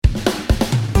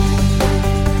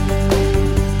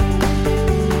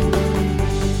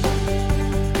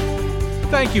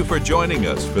Thank you for joining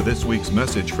us for this week's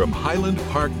message from Highland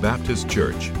Park Baptist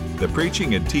Church. The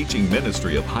preaching and teaching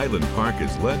ministry of Highland Park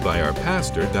is led by our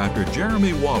pastor, Dr.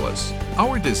 Jeremy Wallace.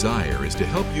 Our desire is to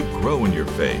help you grow in your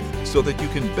faith so that you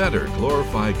can better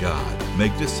glorify God,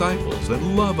 make disciples,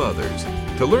 and love others.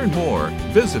 To learn more,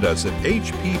 visit us at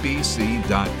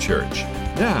hpbc.church.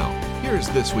 Now, here's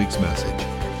this week's message.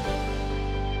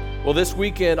 Well, this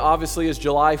weekend obviously is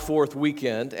July 4th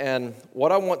weekend, and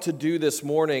what I want to do this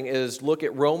morning is look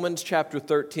at Romans chapter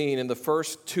 13 and the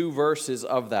first two verses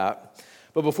of that.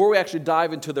 But before we actually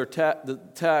dive into the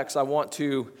text, I want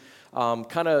to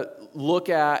kind of look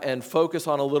at and focus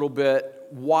on a little bit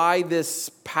why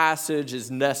this passage is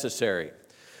necessary.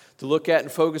 To look at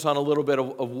and focus on a little bit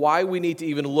of why we need to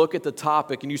even look at the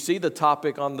topic. And you see the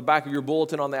topic on the back of your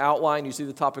bulletin on the outline. You see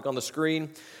the topic on the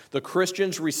screen. The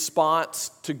Christian's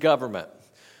response to government.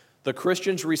 The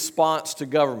Christian's response to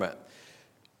government.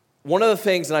 One of the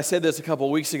things, and I said this a couple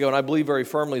of weeks ago, and I believe very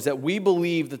firmly, is that we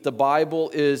believe that the Bible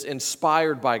is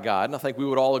inspired by God, and I think we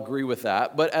would all agree with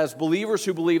that. But as believers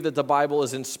who believe that the Bible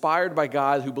is inspired by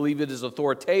God, who believe it is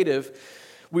authoritative,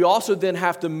 we also then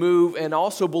have to move and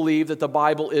also believe that the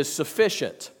Bible is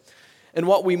sufficient. And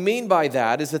what we mean by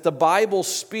that is that the Bible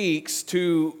speaks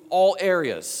to all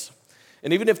areas.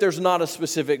 And even if there's not a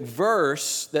specific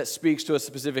verse that speaks to a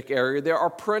specific area, there are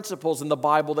principles in the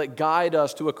Bible that guide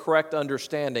us to a correct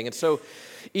understanding. And so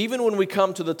even when we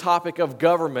come to the topic of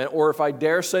government, or if I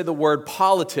dare say the word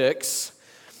politics,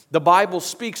 the Bible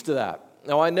speaks to that.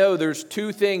 Now I know there's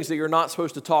two things that you're not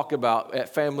supposed to talk about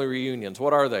at family reunions.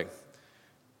 What are they?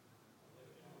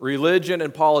 Religion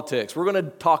and politics. We're going to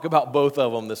talk about both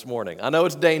of them this morning. I know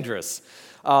it's dangerous.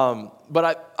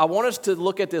 But I want us to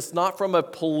look at this not from a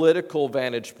political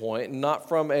vantage point, not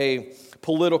from a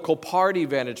political party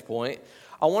vantage point.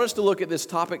 I want us to look at this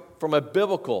topic from a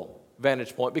biblical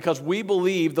vantage point because we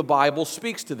believe the Bible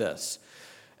speaks to this.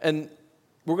 And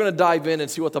we're going to dive in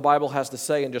and see what the Bible has to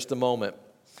say in just a moment.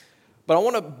 But I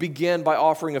want to begin by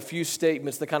offering a few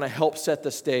statements that kind of help set the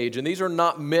stage. And these are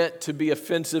not meant to be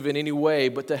offensive in any way,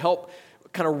 but to help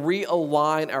kind of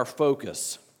realign our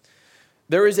focus.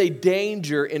 There is a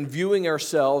danger in viewing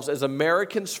ourselves as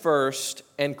Americans first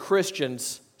and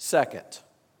Christians second.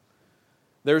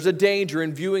 There's a danger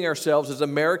in viewing ourselves as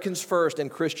Americans first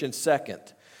and Christians second.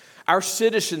 Our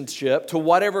citizenship to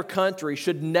whatever country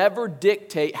should never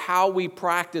dictate how we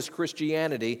practice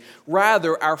Christianity.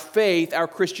 Rather, our faith, our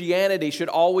Christianity should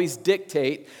always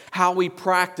dictate how we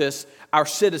practice our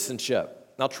citizenship.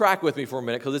 Now track with me for a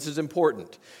minute because this is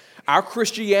important. Our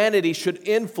Christianity should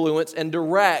influence and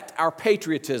direct our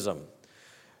patriotism.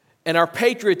 And our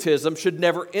patriotism should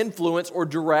never influence or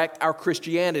direct our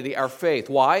Christianity, our faith.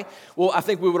 Why? Well, I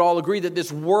think we would all agree that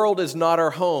this world is not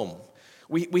our home.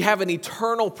 We have an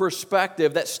eternal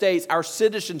perspective that states our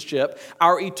citizenship,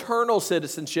 our eternal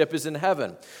citizenship is in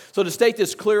heaven. So to state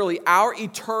this clearly, our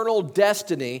eternal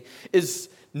destiny is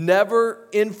never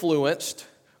influenced.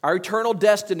 Our eternal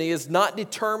destiny is not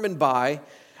determined by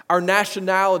our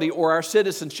nationality or our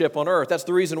citizenship on earth. That's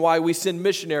the reason why we send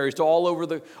missionaries to all over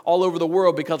the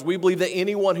world, because we believe that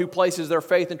anyone who places their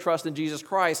faith and trust in Jesus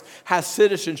Christ has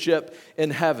citizenship in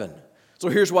heaven. So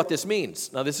here's what this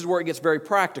means. Now this is where it gets very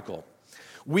practical.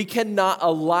 We cannot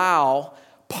allow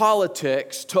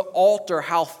politics to alter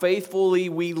how faithfully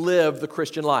we live the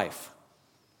Christian life.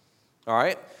 All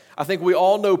right? I think we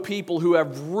all know people who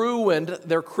have ruined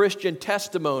their Christian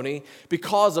testimony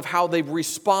because of how they've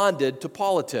responded to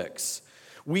politics.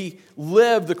 We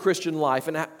live the Christian life,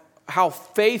 and how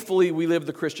faithfully we live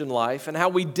the Christian life and how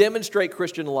we demonstrate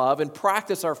Christian love and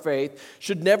practice our faith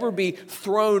should never be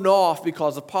thrown off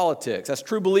because of politics. As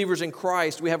true believers in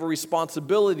Christ, we have a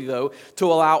responsibility, though, to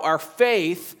allow our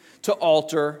faith to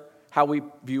alter how we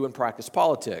view and practice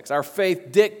politics. Our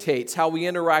faith dictates how we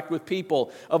interact with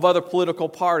people of other political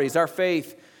parties. Our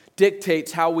faith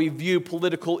dictates how we view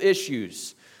political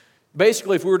issues.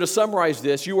 Basically, if we were to summarize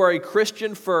this, you are a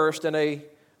Christian first and a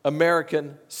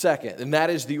American second, and that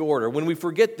is the order. When we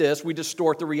forget this, we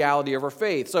distort the reality of our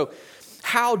faith. So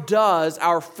how does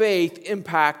our faith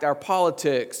impact our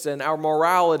politics and our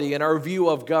morality and our view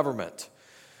of government?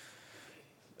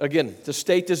 Again, to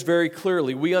state this very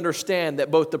clearly, we understand that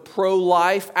both the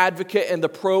pro-life advocate and the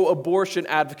pro-abortion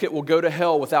advocate will go to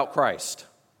hell without Christ.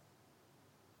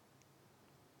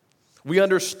 We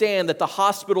understand that the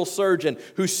hospital surgeon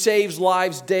who saves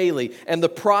lives daily and the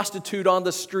prostitute on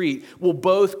the street will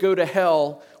both go to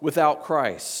hell without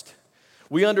Christ.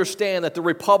 We understand that the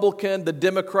Republican, the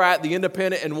Democrat, the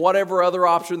Independent, and whatever other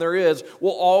option there is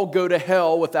will all go to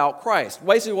hell without Christ.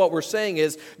 Basically what we're saying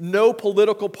is no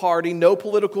political party, no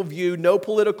political view, no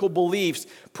political beliefs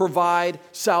provide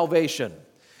salvation.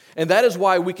 And that is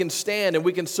why we can stand and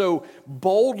we can so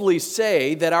boldly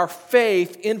say that our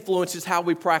faith influences how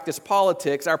we practice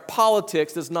politics. Our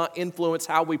politics does not influence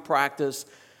how we practice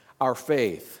our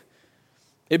faith.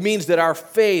 It means that our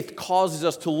faith causes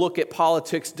us to look at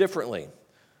politics differently.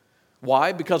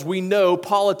 Why? Because we know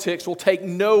politics will take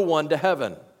no one to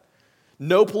heaven.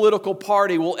 No political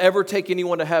party will ever take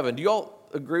anyone to heaven. Do you all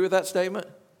agree with that statement?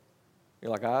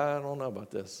 You're like, I don't know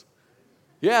about this.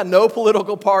 Yeah, no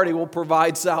political party will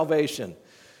provide salvation.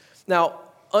 Now,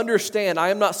 understand, I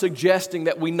am not suggesting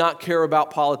that we not care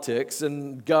about politics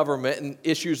and government and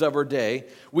issues of our day.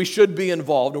 We should be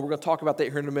involved, and we're going to talk about that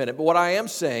here in a minute. But what I am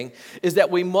saying is that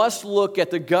we must look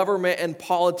at the government and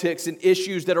politics and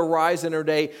issues that arise in our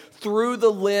day through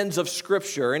the lens of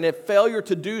Scripture. And if failure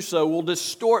to do so will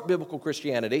distort biblical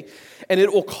Christianity, and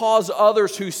it will cause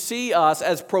others who see us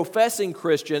as professing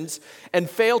Christians and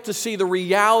fail to see the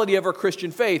reality of our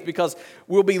Christian faith, because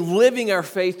we'll be living our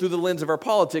faith through the lens of our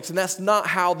politics, and that's not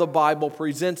how the Bible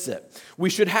presents it.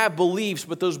 We should have beliefs,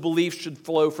 but those beliefs should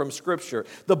flow from Scripture.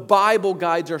 The Bible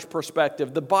guides our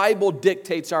perspective. The Bible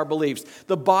dictates our beliefs.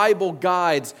 The Bible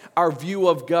guides our view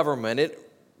of government. It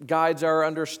guides our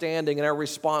understanding and our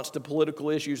response to political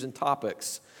issues and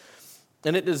topics.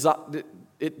 And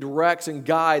it directs and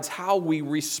guides how we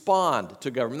respond to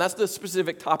government. That's the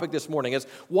specific topic this morning, is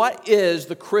what is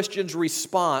the Christian's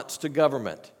response to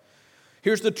government?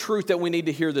 Here's the truth that we need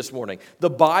to hear this morning. The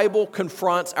Bible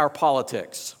confronts our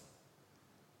politics.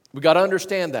 We've got to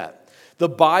understand that. The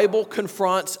Bible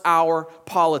confronts our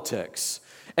politics.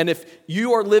 And if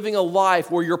you are living a life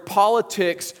where your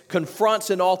politics confronts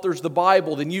and alters the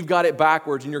Bible, then you've got it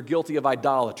backwards and you're guilty of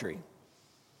idolatry.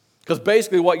 Because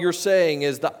basically what you're saying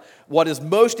is that what is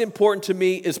most important to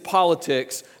me is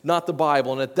politics, not the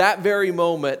Bible. And at that very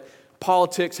moment,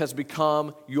 politics has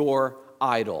become your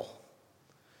idol.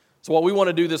 So what we want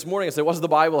to do this morning is say, what does the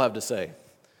Bible have to say?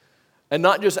 And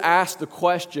not just ask the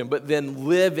question, but then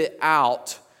live it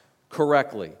out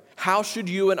correctly. How should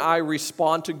you and I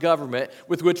respond to government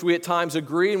with which we at times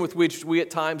agree and with which we at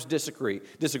times disagree?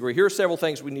 Here are several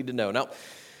things we need to know. Now,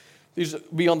 these will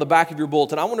be on the back of your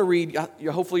bulletin. I want to read,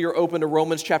 hopefully you're open to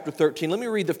Romans chapter 13. Let me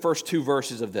read the first two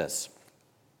verses of this.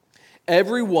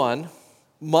 Everyone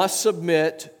must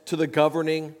submit to the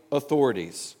governing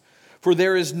authorities, for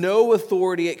there is no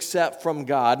authority except from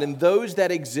God, and those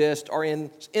that exist are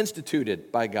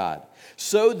instituted by God.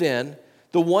 So then,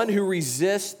 the one who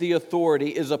resists the authority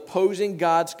is opposing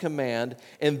God's command,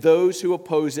 and those who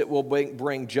oppose it will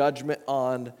bring judgment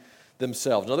on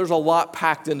themselves. Now, there's a lot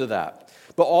packed into that.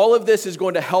 But all of this is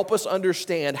going to help us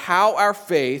understand how our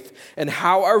faith and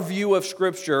how our view of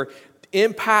Scripture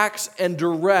impacts and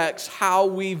directs how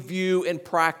we view and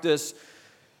practice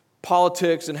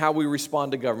politics and how we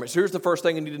respond to government. So here's the first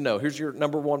thing you need to know. Here's your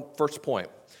first point.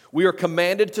 We are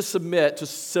commanded to submit to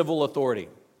civil authority.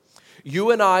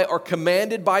 You and I are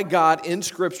commanded by God in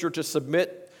Scripture to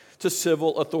submit to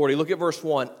civil authority. Look at verse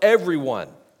 1. Everyone.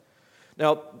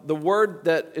 Now, the word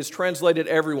that is translated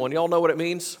everyone, y'all know what it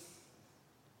means?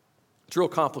 It's real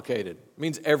complicated. It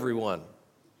means everyone.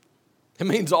 It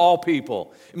means all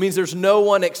people. It means there's no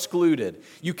one excluded.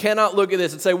 You cannot look at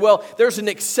this and say, well, there's an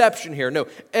exception here. No,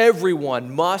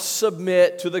 everyone must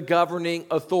submit to the governing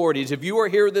authorities. If you are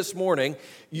here this morning,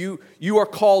 you are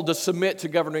called to submit to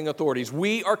governing authorities.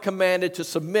 We are commanded to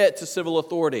submit to civil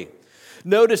authority.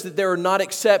 Notice that there are not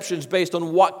exceptions based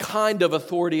on what kind of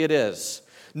authority it is.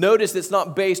 Notice it's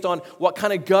not based on what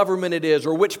kind of government it is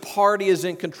or which party is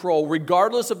in control.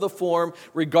 Regardless of the form,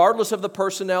 regardless of the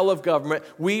personnel of government,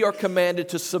 we are commanded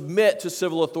to submit to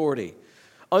civil authority.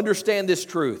 Understand this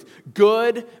truth.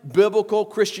 Good biblical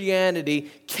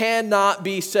Christianity cannot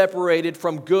be separated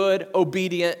from good,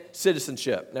 obedient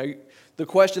citizenship. Now, the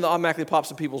question that automatically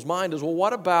pops in people's mind is, well,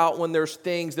 what about when there's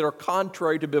things that are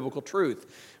contrary to biblical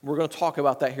truth? We're going to talk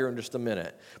about that here in just a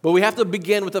minute. But we have to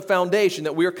begin with the foundation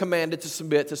that we are commanded to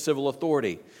submit to civil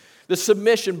authority. The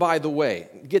submission, by the way,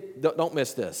 don't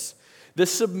miss this.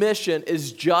 This submission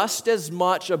is just as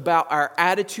much about our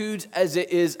attitudes as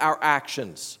it is our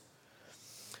actions.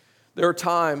 There are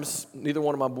times, neither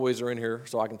one of my boys are in here,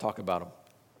 so I can talk about them.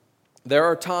 There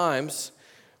are times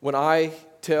when I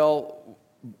tell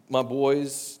my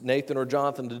boys, Nathan or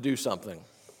Jonathan, to do something.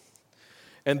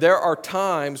 And there are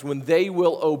times when they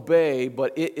will obey,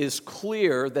 but it is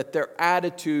clear that their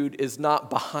attitude is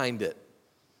not behind it.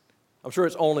 I'm sure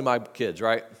it's only my kids,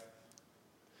 right?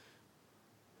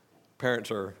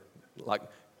 Parents are like,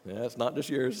 yeah, it's not just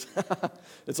yours.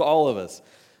 It's all of us.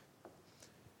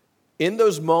 In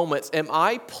those moments, am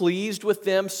I pleased with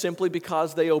them simply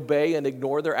because they obey and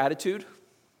ignore their attitude?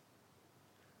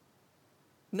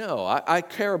 No, I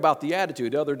care about the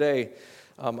attitude. The other day,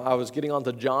 I was getting on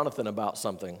to Jonathan about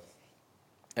something.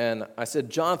 And I said,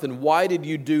 Jonathan, why did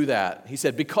you do that? He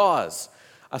said, because.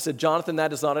 I said, Jonathan,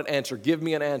 that is not an answer. Give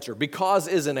me an answer. Because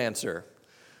is an answer.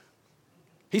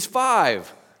 He's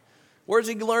 5. Where's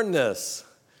he learned this?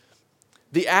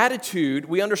 The attitude,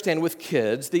 we understand with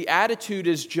kids, the attitude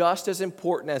is just as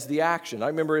important as the action. I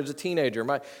remember as a teenager,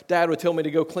 my dad would tell me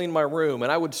to go clean my room,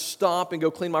 and I would stomp and go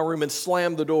clean my room and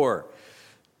slam the door.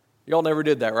 Y'all never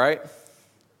did that, right?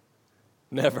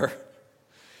 Never.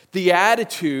 The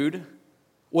attitude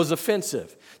was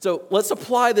offensive. So let's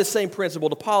apply this same principle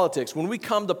to politics. When we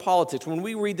come to politics, when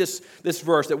we read this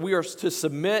verse that we are to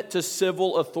submit to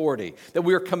civil authority, that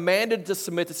we are commanded to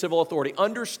submit to civil authority,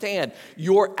 understand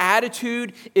your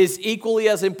attitude is equally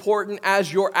as important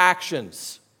as your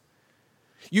actions.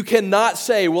 You cannot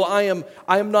say, well, I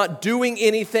am not doing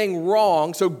anything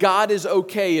wrong, so God is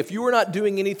okay. If you are not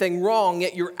doing anything wrong,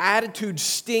 yet your attitude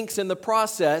stinks in the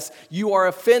process, you are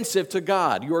offensive to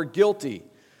God. You are guilty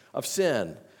of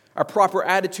sin. Our proper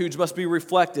attitudes must be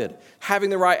reflected. Having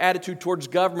the right attitude towards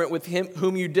government with him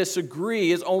whom you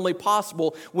disagree is only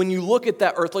possible when you look at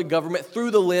that earthly government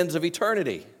through the lens of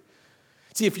eternity.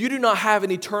 See, if you do not have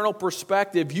an eternal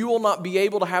perspective, you will not be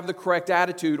able to have the correct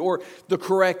attitude or the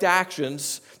correct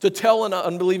actions to tell an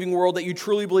unbelieving world that you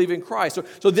truly believe in Christ.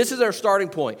 So this is our starting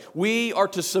point. We are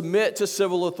to submit to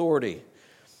civil authority.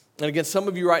 And again, some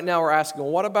of you right now are asking,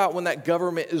 well, what about when that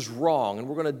government is wrong? And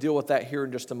we're going to deal with that here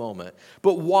in just a moment.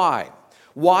 But why?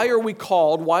 Why are we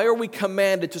called? Why are we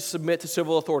commanded to submit to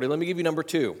civil authority? Let me give you number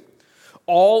 2.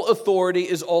 All authority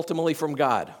is ultimately from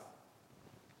God.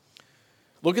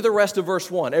 Look at the rest of verse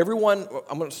 1. Everyone,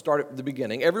 I'm going to start at the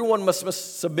beginning. Everyone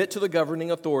must submit to the governing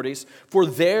authorities, for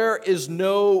there is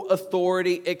no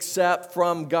authority except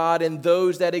from God, and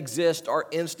those that exist are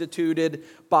instituted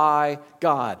by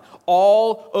God.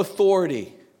 All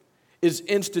authority is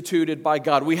instituted by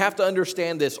God. We have to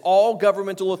understand this. All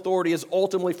governmental authority is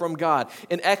ultimately from God.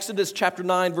 In Exodus chapter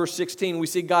 9, verse 16, we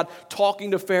see God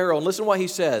talking to Pharaoh. And listen to what he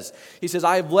says. He says,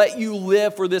 I have let you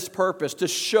live for this purpose, to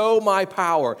show my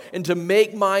power and to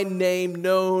make my name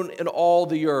known in all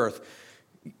the earth.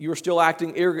 You are still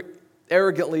acting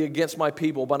arrogantly against my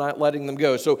people by not letting them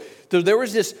go. So there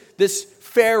was this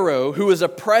Pharaoh who was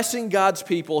oppressing God's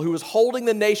people, who was holding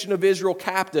the nation of Israel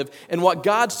captive. And what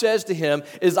God says to him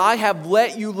is, I have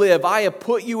let you live. I have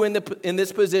put you in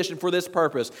this position for this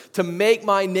purpose, to make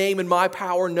my name and my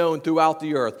power known throughout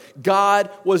the earth. God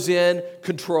was in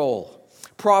control.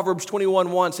 Proverbs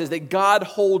 21:1 says that God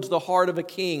holds the heart of a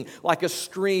king like a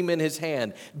stream in his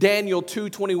hand. Daniel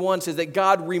 2:21 says that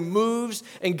God removes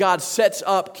and God sets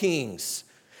up kings.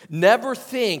 Never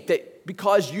think that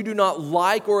because you do not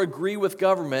like or agree with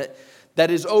government that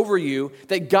is over you,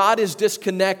 that God is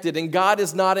disconnected and God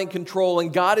is not in control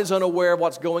and God is unaware of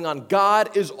what's going on.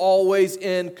 God is always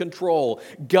in control.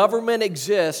 Government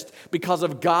exists because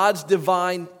of God's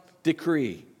divine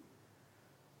decree.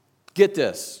 Get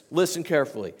this, listen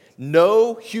carefully.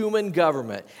 No human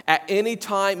government at any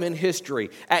time in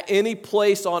history, at any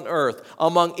place on earth,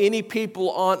 among any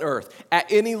people on earth, at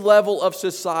any level of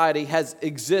society has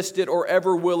existed or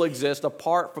ever will exist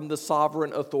apart from the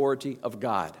sovereign authority of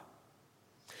God.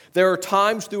 There are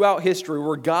times throughout history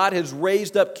where God has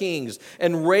raised up kings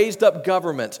and raised up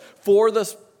governments for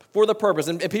the purpose.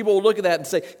 And people will look at that and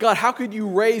say, God, how could you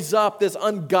raise up this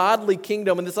ungodly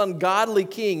kingdom and this ungodly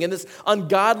king and this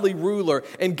ungodly ruler?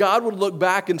 And God would look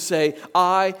back and say,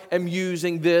 I am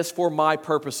using this for my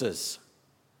purposes.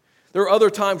 There are other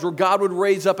times where God would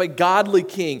raise up a godly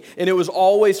king, and it was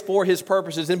always for his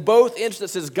purposes. In both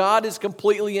instances, God is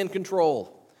completely in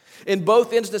control. In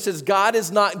both instances, God is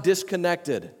not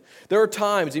disconnected. There are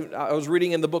times, I was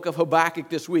reading in the book of Habakkuk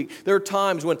this week, there are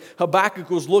times when Habakkuk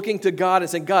was looking to God and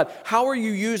saying, God, how are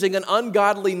you using an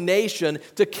ungodly nation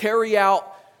to carry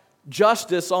out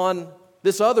justice on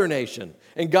this other nation?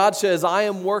 And God says, I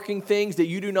am working things that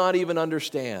you do not even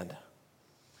understand.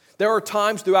 There are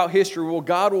times throughout history where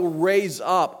God will raise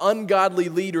up ungodly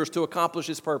leaders to accomplish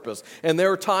his purpose. And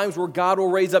there are times where God will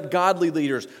raise up godly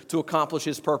leaders to accomplish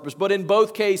his purpose. But in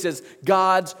both cases,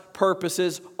 God's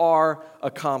purposes are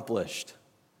accomplished.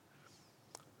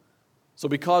 So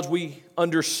because we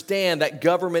understand that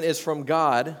government is from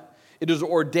God, it is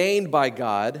ordained by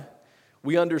God,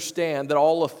 we understand that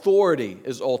all authority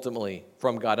is ultimately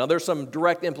from God. Now there's some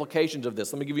direct implications of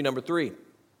this. Let me give you number 3.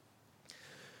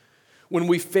 When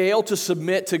we fail to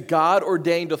submit to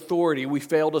God-ordained authority, we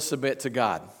fail to submit to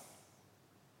God.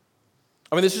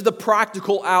 I mean, this is the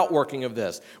practical outworking of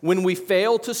this. When we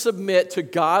fail to submit to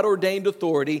God-ordained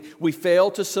authority, we fail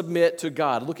to submit to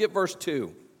God. Look at verse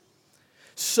 2.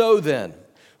 So then,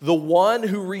 The one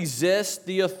who resists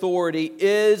the authority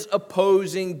is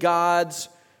opposing God's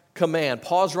command.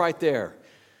 Pause right there.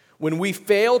 When we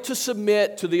fail to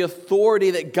submit to the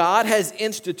authority that God has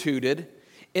instituted,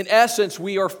 in essence,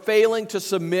 we are failing to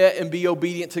submit and be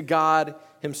obedient to God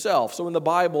Himself. So in the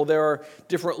Bible, there are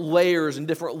different layers and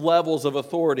different levels of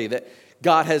authority that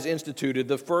God has instituted.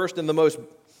 The first and the most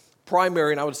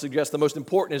primary, and I would suggest the most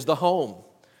important, is the home.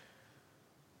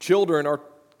 Children are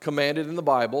commanded in the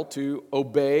Bible to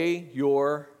obey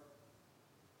your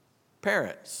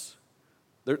parents.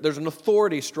 There's an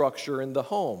authority structure in the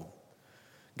home.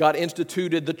 God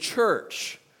instituted the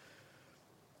church.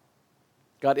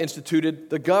 God instituted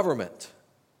the government.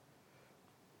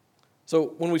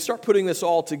 So when we start putting this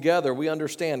all together, we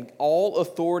understand all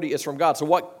authority is from God. So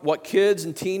what kids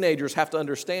and teenagers have to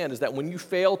understand is that when you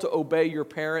fail to obey your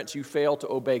parents, you fail to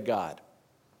obey God.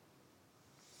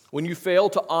 When you fail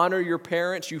to honor your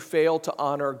parents, you fail to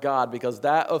honor God, because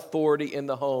that authority in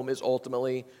the home is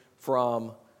ultimately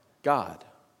from God.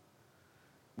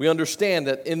 We understand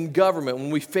that in government, when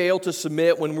we fail to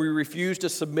submit, when we refuse to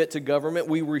submit to government,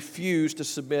 we refuse to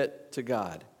submit to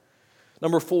God.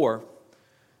 Number 4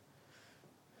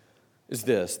 is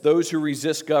this: those who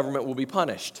resist government will be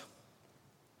punished.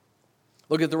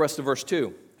 Look at the rest of verse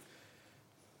 2.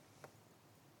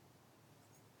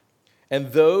 And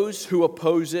those who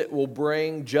oppose it will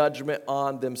bring judgment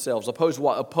on themselves. Oppose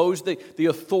what? Oppose the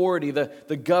authority,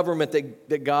 the government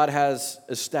that God has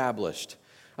established.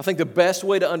 I think the best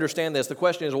way to understand this, the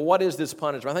question is, well, what is this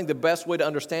punishment? I think the best way to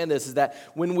understand this is that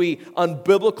when we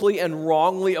unbiblically and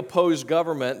wrongly oppose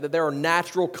government, that there are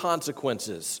natural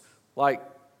consequences, like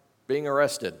being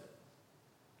arrested.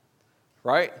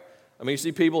 Right? I mean, you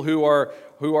see people who are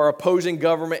opposing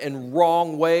government in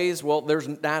wrong ways. Well, there's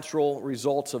natural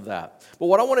results of that. But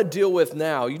what I want to deal with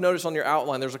now, you notice on your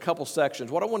outline, there's a couple sections.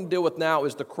 What I want to deal with now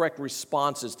is the correct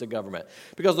responses to government.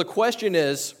 Because the question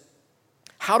is,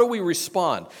 how do we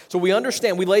respond? So we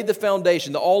understand, we laid the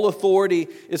foundation that all authority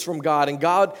is from God, and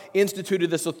God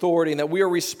instituted this authority, and that we are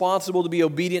responsible to be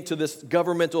obedient to this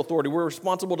governmental authority. We're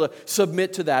responsible to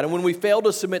submit to that. And when we fail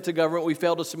to submit to government, we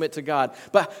fail to submit to God.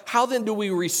 But how then do we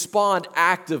respond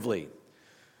actively?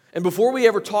 And before we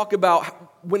ever talk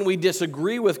about when we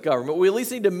disagree with government, we at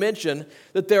least need to mention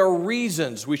that there are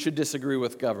reasons we should disagree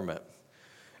with government.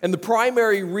 And the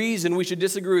primary reason we should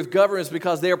disagree with government is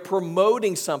because they are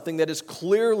promoting something that is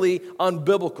clearly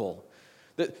unbiblical.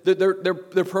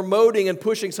 They're promoting and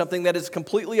pushing something that is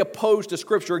completely opposed to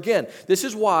Scripture. Again, this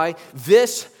is why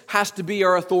this has to be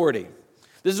our authority.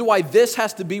 This is why this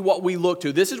has to be what we look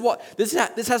to. This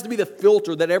has to be the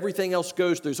filter that everything else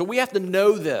goes through. So we have to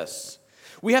know this.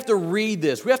 We have to read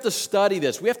this. We have to study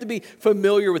this. We have to be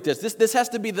familiar with this. This has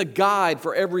to be the guide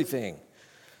for everything.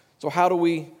 So how do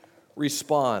we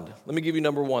respond? Let me give you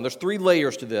number 1. There's 3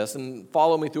 layers to this, and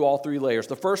follow me through all 3 layers.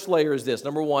 The first layer is this.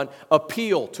 Number 1,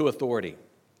 appeal to authority.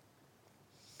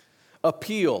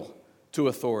 Appeal to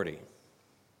authority.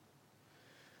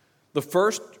 The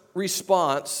first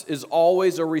response is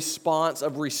always a response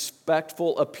of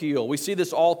respectful appeal. We see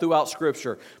this all throughout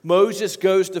Scripture. Moses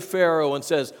goes to Pharaoh and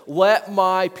says, "Let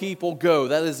my people go."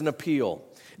 That is an appeal.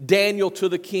 Daniel to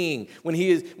the king, when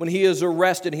he is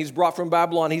arrested, he's brought from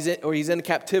Babylon, he's in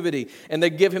captivity, and they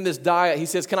give him this diet. He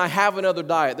says, "Can I have another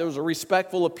diet?" There was a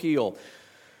respectful appeal.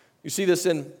 You see this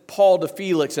in Paul to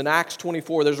Felix in Acts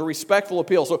 24. There's a respectful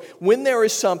appeal. So when there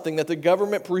is something that the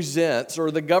government presents or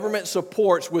the government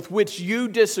supports with which you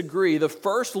disagree, the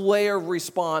first layer of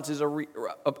response is a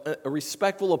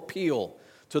respectful appeal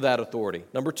to that authority.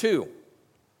 Number 2,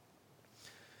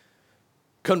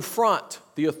 confront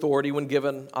the authority when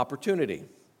given opportunity.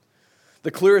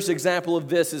 The clearest example of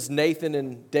this is Nathan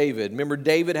and David. Remember,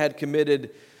 David had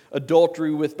committed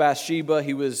adultery with Bathsheba.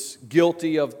 He was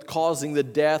guilty of causing the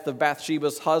death of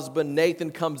Bathsheba's husband.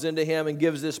 Nathan comes into him and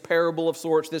gives this parable of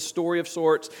sorts, this story of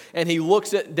sorts, and he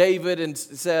looks at David and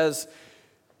says,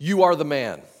 "You are the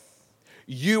man.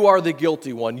 You are the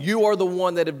guilty one. You are the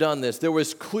one that have done this." There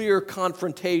was clear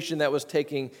confrontation that was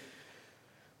taking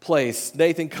place.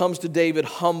 Nathan comes to David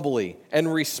humbly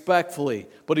and respectfully,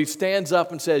 but he stands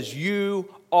up and says,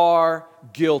 "You are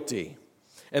guilty."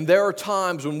 And there are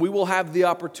times when we will have the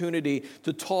opportunity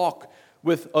to talk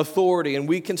with authority, and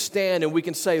we can stand and we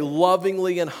can say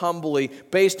lovingly and humbly,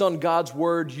 based on God's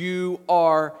word, "You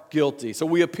are guilty." So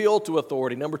we appeal to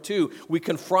authority. Number 2, we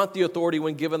confront the authority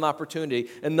when given the opportunity.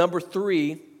 And number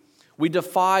 3, we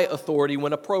defy authority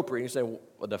when appropriate. You say,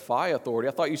 "Well, defy authority?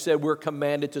 I thought you said we're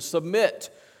commanded to submit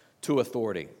to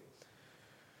authority."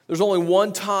 There's only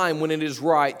one time when it is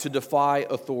right to defy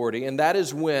authority, and that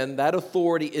is when that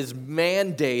authority is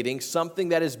mandating something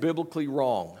that is biblically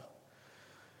wrong.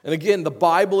 And again, the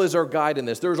Bible is our guide in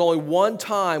this. There's only one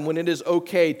time when it is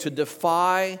okay to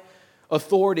defy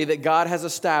authority that God has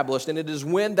established, and it is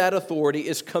when that authority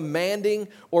is commanding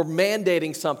or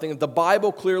mandating something that the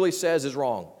Bible clearly says is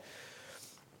wrong.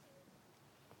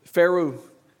 Pharaoh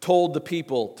told the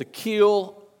people to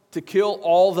kill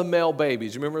all the male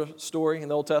babies. You remember the story in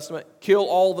the Old Testament? Kill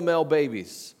all the male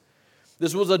babies.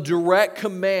 This was a direct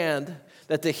command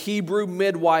that the Hebrew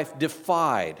midwife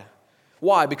defied.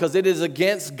 Why? Because it is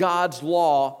against God's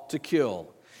law to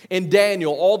kill. In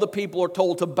Daniel, all the people are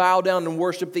told to bow down and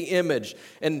worship the image.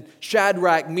 And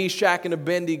Shadrach, Meshach, and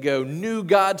Abednego knew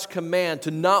God's command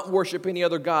to not worship any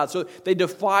other god. So they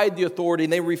defied the authority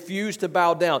and they refused to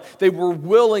bow down. They were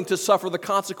willing to suffer the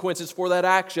consequences for that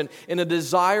action in a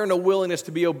desire and a willingness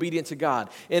to be obedient to God.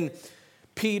 And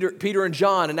Peter and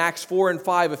John in Acts 4 and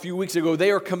 5 a few weeks ago,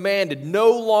 they are commanded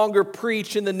no longer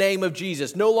preach in the name of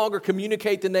Jesus, no longer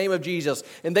communicate the name of Jesus.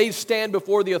 And they stand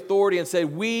before the authority and say,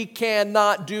 we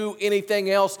cannot do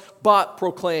anything else but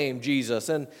proclaim Jesus.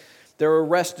 And they're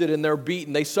arrested and they're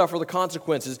beaten. They suffer the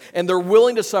consequences. And they're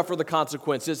willing to suffer the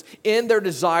consequences in their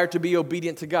desire to be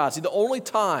obedient to God. See, the only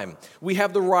time we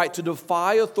have the right to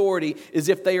defy authority is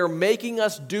if they are making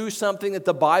us do something that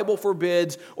the Bible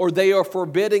forbids or they are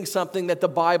forbidding something that the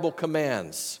Bible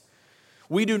commands.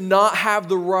 We do not have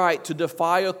the right to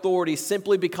defy authority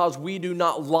simply because we do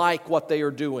not like what they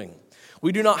are doing.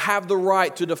 We do not have the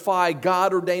right to defy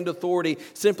God-ordained authority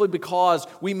simply because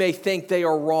we may think they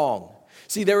are wrong.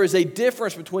 See, there is a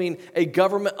difference between a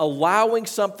government allowing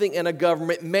something and a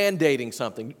government mandating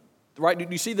something. Right? Do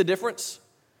you see the difference?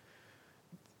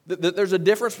 There's a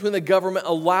difference between the government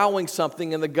allowing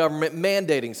something and the government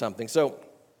mandating something. So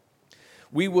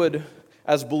we would,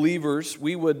 as believers,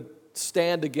 we would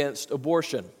stand against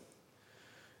abortion.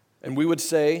 And we would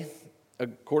say,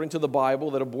 according to the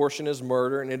Bible, that abortion is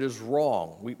murder and it is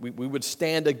wrong. We would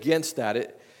stand against that.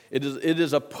 It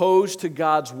is opposed to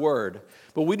God's word.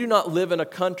 But we do not live in a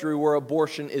country where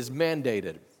abortion is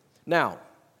mandated. Now,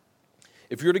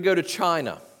 if you're to go to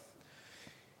China,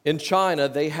 in China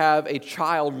they have a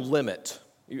child limit.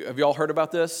 Have you all heard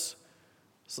about this?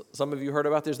 Some of you heard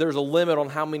about this? There's a limit on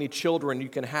how many children you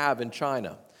can have in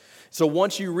China. So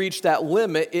once you reach that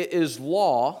limit, it is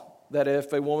law that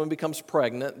if a woman becomes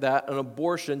pregnant, that an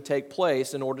abortion take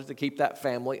place in order to keep that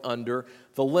family under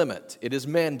the limit. It is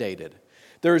mandated.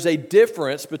 There is a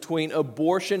difference between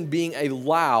abortion being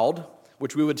allowed,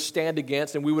 which we would stand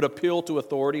against and we would appeal to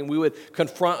authority and we would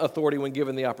confront authority when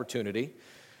given the opportunity.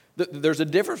 There's a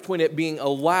difference between it being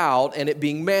allowed and it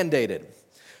being mandated.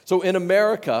 So in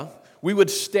America, we would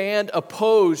stand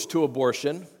opposed to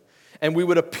abortion and we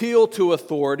would appeal to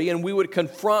authority and we would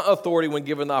confront authority when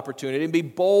given the opportunity and be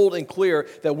bold and clear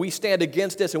that we stand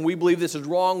against this and we believe this is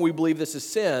wrong, we believe this is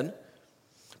sin.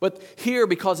 But here,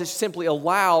 because it's simply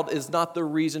allowed, is not the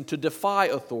reason to defy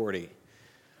authority.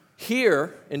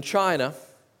 Here in China,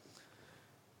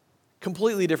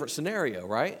 completely different scenario,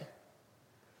 right?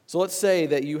 So let's say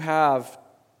that you have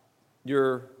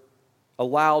your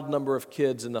allowed number of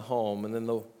kids in the home, and then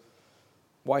the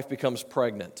wife becomes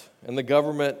pregnant, and the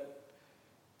government,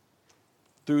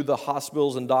 through the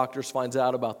hospitals and doctors, finds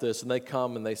out about this, and they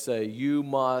come and they say, you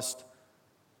must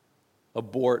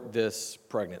abort this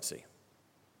pregnancy.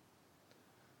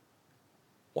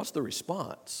 What's the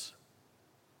response?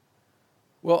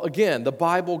 Well, again, the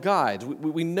Bible guides.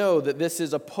 We know that this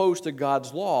is opposed to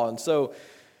God's law. And so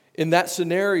in that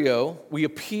scenario, we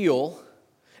appeal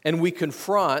and we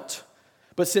confront.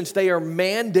 But since they are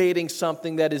mandating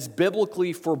something that is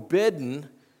biblically forbidden,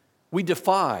 we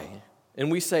defy.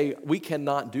 And we say, we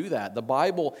cannot do that. The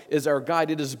Bible is our guide.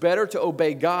 It is better to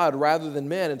obey God rather than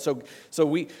men. And so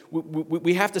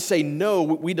we have to say no.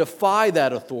 We defy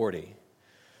that authority.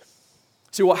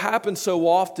 See, what happens so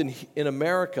often in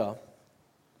America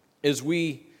is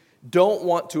we don't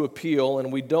want to appeal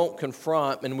and we don't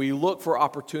confront and we look for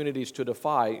opportunities to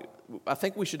defy. I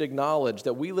think we should acknowledge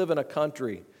that we live in a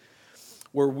country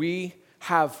where we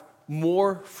have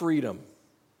more freedom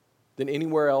than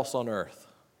anywhere else on earth.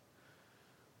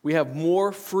 We have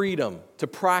more freedom to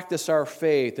practice our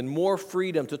faith and more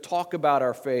freedom to talk about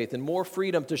our faith and more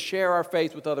freedom to share our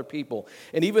faith with other people.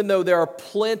 And even though there are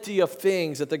plenty of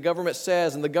things that the government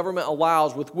says and the government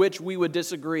allows with which we would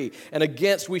disagree and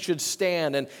against we should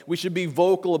stand and we should be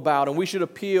vocal about and we should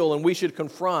appeal and we should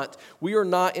confront, we are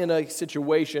not in a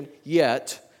situation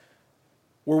yet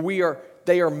where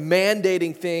they are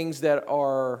mandating things that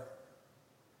our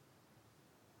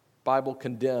Bible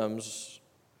condemns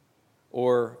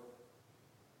or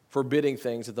forbidding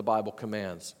things that the Bible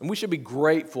commands. And we should be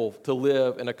grateful to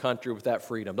live in a country with that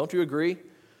freedom. Don't you agree?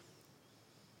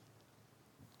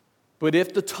 But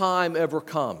if the time ever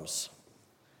comes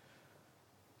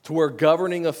to where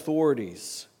governing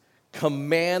authorities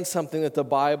command something that the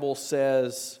Bible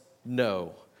says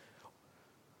no,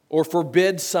 or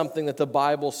forbid something that the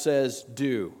Bible says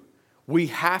do, we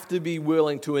have to be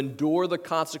willing to endure the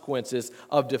consequences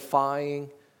of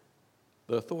defying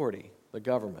the authority, the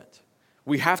government.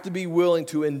 We have to be willing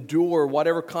to endure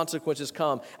whatever consequences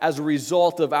come as a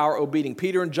result of our obedience.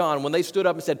 Peter and John, when they stood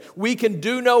up and said, "We can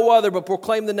do no other but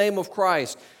proclaim the name of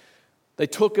Christ," they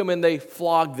took them and they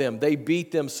flogged them. They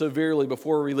beat them severely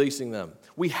before releasing them.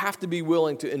 We have to be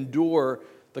willing to endure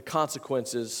the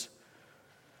consequences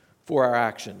for our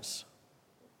actions.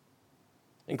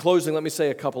 In closing, let me say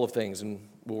a couple of things and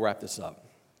we'll wrap this up.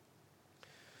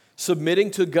 Submitting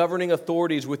to governing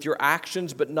authorities with your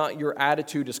actions but not your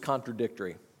attitude is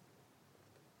contradictory.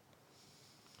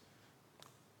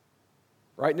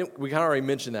 Right? We kind of already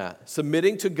mentioned that.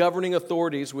 Submitting to governing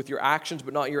authorities with your actions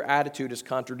but not your attitude is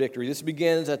contradictory. This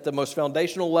begins at the most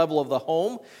foundational level of the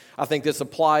home. I think this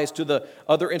applies to the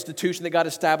other institution that got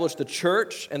established, the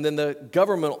church, and then the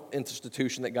governmental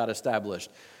institution that got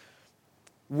established.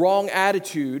 Wrong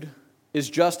attitude is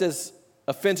just as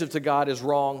offensive to God as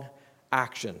wrong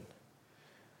action.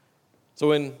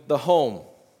 So in the home,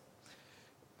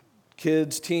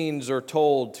 kids, teens are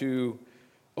told to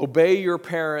obey your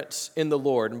parents in the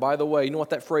Lord. And by the way, you know what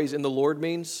that phrase "in the Lord"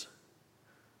 means?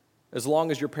 As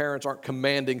long as your parents aren't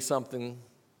commanding something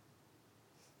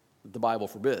that the Bible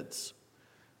forbids.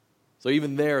 So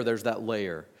even there's that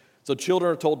layer. So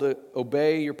children are told to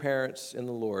obey your parents in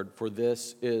the Lord, for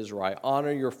this is right.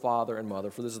 Honor your father and mother,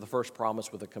 for this is the first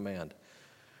promise with a command.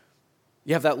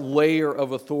 You have that layer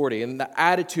of authority, and the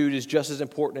attitude is just as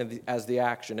important as the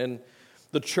action. In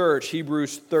the church,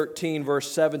 Hebrews 13,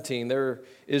 verse 17, there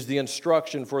is the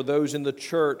instruction for those in the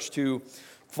church to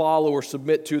follow or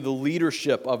submit to the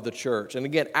leadership of the church. And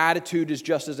again, attitude is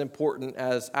just as important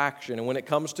as action. And when it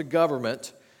comes to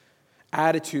government,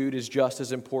 attitude is just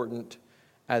as important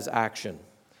as action.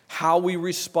 How we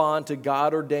respond to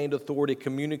God-ordained authority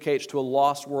communicates to a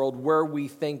lost world where we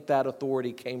think that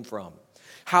authority came from.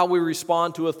 How we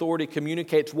respond to authority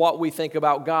communicates what we think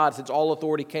about God, since all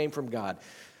authority came from God.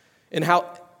 And how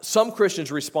some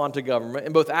Christians respond to government,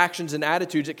 in both actions and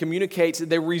attitudes, it communicates that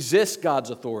they resist God's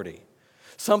authority.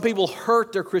 Some people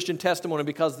hurt their Christian testimony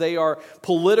because they are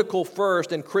political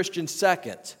first and Christian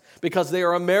second, because they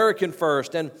are American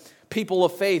first and people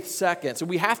of faith second. So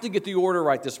we have to get the order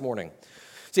right this morning.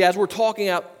 See, as we're talking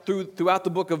out throughout the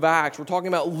book of Acts, we're talking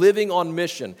about living on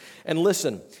mission. And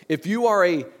listen, if you are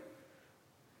a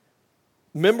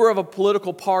member of a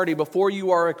political party before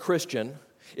you are a Christian,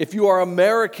 if you are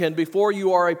American before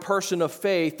you are a person of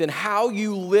faith, then how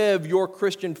you live your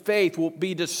Christian faith will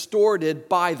be distorted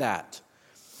by that.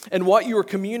 And what you are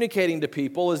communicating to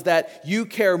people is that you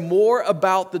care more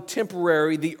about the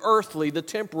temporary, the earthly, the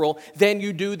temporal, than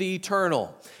you do the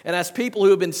eternal. And as people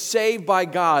who have been saved by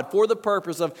God for the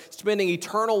purpose of spending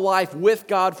eternal life with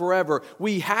God forever,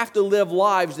 we have to live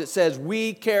lives that says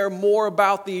we care more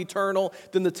about the eternal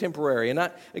than the temporary. And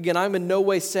I'm in no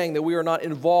way saying that we are not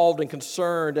involved and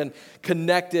concerned and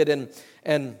connected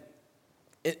and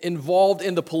involved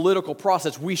in the political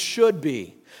process. We should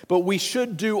be. But we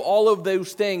should do all of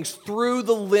those things through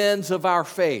the lens of our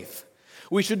faith.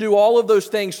 We should do all of those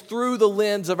things through the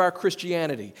lens of our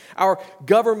Christianity. Our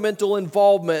governmental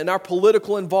involvement and our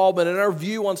political involvement and our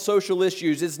view on social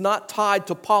issues is not tied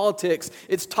to politics,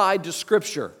 it's tied to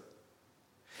Scripture.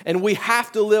 And we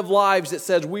have to live lives that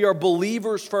says we are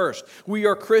believers first, we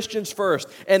are Christians first,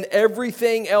 and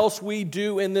everything else we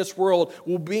do in this world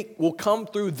will come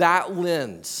through that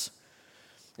lens.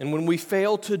 And when we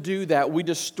fail to do that, we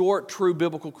distort true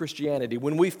biblical Christianity.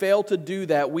 When we fail to do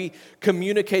that, we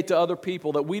communicate to other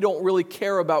people that we don't really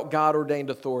care about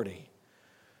God-ordained authority.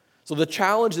 So the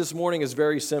challenge this morning is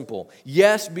very simple.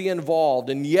 Yes, be involved,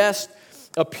 and yes,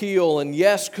 appeal, and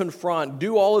yes, confront.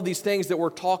 Do all of these things that we're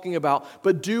talking about,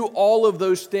 but do all of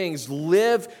those things.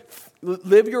 Live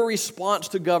your response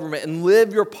to government, and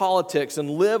live your politics, and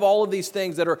live all of these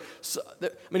things that are...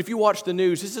 if you watch the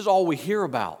news, this is all we hear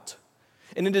about.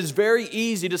 And it is very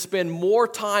easy to spend more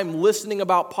time listening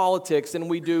about politics than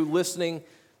we do listening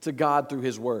to God through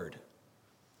His Word.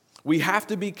 We have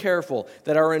to be careful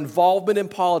that our involvement in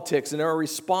politics and our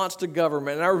response to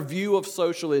government and our view of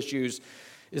social issues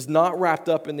is not wrapped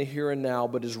up in the here and now,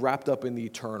 but is wrapped up in the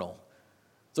eternal.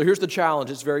 So here's the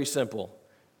challenge. It's very simple.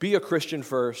 Be a Christian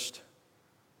first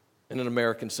and an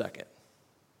American second.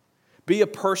 Be a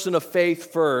person of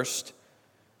faith first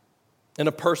and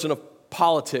a person of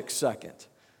politics second.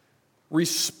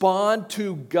 respond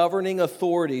to governing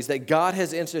authorities that God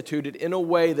has instituted in a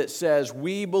way that says,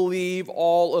 we believe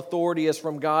all authority is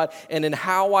from God, and in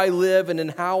how I live and in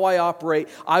how I operate,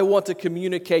 I want to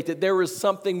communicate that there is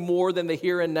something more than the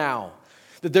here and now.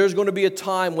 That there's going to be a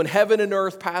time when heaven and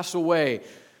earth pass away,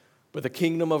 but the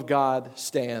kingdom of God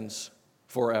stands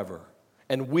forever.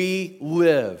 And we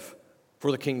live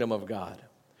for the kingdom of God.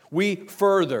 We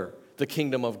further the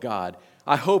kingdom of God.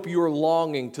 I hope you are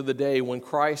longing to the day when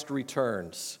Christ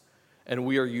returns and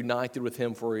we are united with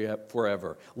Him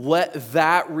forever. Let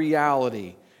that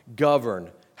reality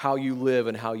govern how you live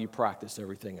and how you practice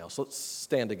everything else. Let's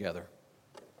stand together.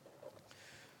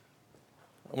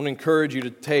 I want to encourage you to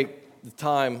take the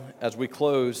time as we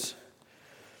close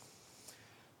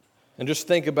and just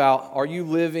think about, are you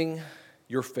living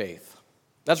your faith?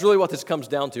 That's really what this comes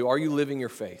down to. Are you living your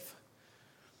faith?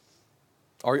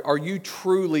 Are you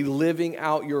truly living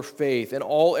out your faith in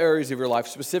all areas of your life,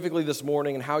 specifically this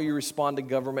morning, and how you respond to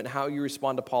government, how you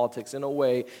respond to politics in a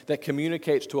way that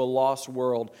communicates to a lost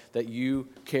world that you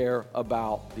care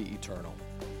about the eternal?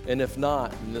 And if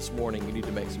not, then this morning you need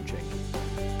to make some changes.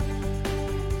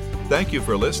 Thank you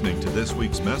for listening to this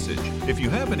week's message. If you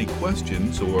have any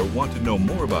questions or want to know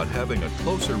more about having a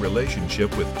closer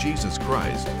relationship with Jesus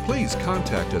Christ, please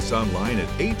contact us online at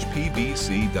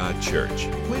hpbc.church.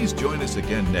 Please join us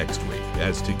again next week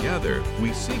as together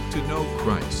we seek to know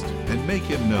Christ and make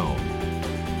Him known.